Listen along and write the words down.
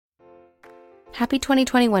Happy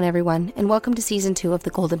 2021, everyone, and welcome to Season 2 of the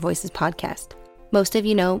Golden Voices podcast. Most of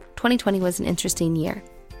you know, 2020 was an interesting year,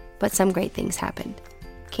 but some great things happened.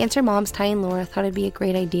 Cancer moms Ty and Laura thought it'd be a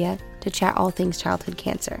great idea to chat all things childhood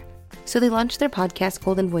cancer. So they launched their podcast,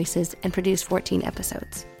 Golden Voices, and produced 14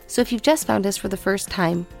 episodes. So if you've just found us for the first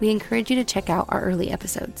time, we encourage you to check out our early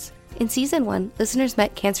episodes. In Season 1, listeners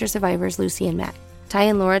met cancer survivors Lucy and Matt. Ty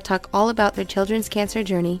and Laura talk all about their children's cancer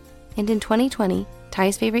journey, and in 2020,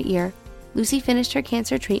 Ty's favorite year, Lucy finished her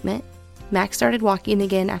cancer treatment, Mac started walking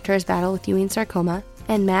again after his battle with Ewing sarcoma,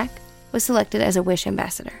 and Mac was selected as a WISH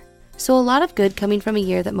ambassador. So a lot of good coming from a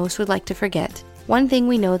year that most would like to forget. One thing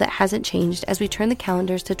we know that hasn't changed as we turn the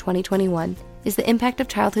calendars to 2021 is the impact of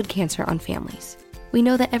childhood cancer on families. We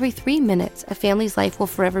know that every 3 minutes, a family's life will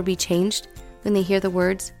forever be changed when they hear the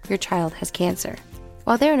words, "Your child has cancer."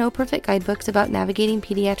 While there are no perfect guidebooks about navigating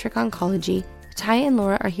pediatric oncology, Ty and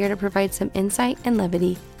Laura are here to provide some insight and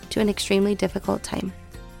levity to an extremely difficult time.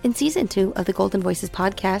 In Season 2 of the Golden Voices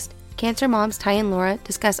podcast, cancer moms Ty and Laura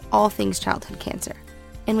discuss all things childhood cancer.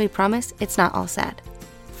 And we promise it's not all sad.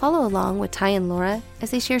 Follow along with Ty and Laura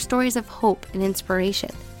as they share stories of hope and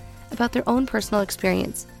inspiration about their own personal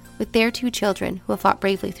experience with their 2 children who have fought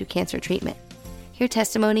bravely through cancer treatment. Hear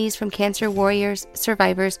testimonies from cancer warriors,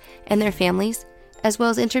 survivors, and their families, as well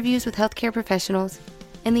as interviews with healthcare professionals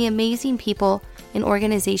and the amazing people and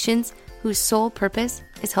organizations whose sole purpose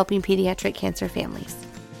is helping pediatric cancer families.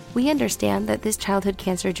 We understand that this childhood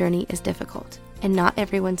cancer journey is difficult, and not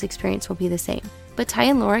everyone's experience will be the same. But Ty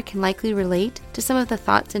and Laura can likely relate to some of the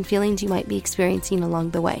thoughts and feelings you might be experiencing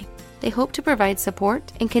along the way. They hope to provide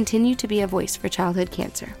support and continue to be a voice for childhood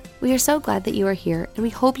cancer. We are so glad that you are here, and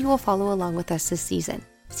we hope you will follow along with us this season.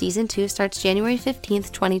 Season 2 starts January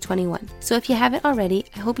 15th, 2021. So if you haven't already,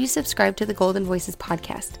 I hope you subscribe to the Golden Voices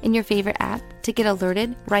podcast in your favorite app to get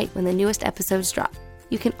alerted right when the newest episodes drop.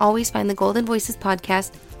 You can always find the Golden Voices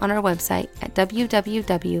podcast on our website at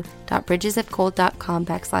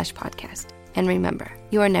www.bridgesofgold.com/podcast. And remember,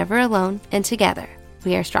 you are never alone, and together,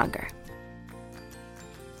 we are stronger.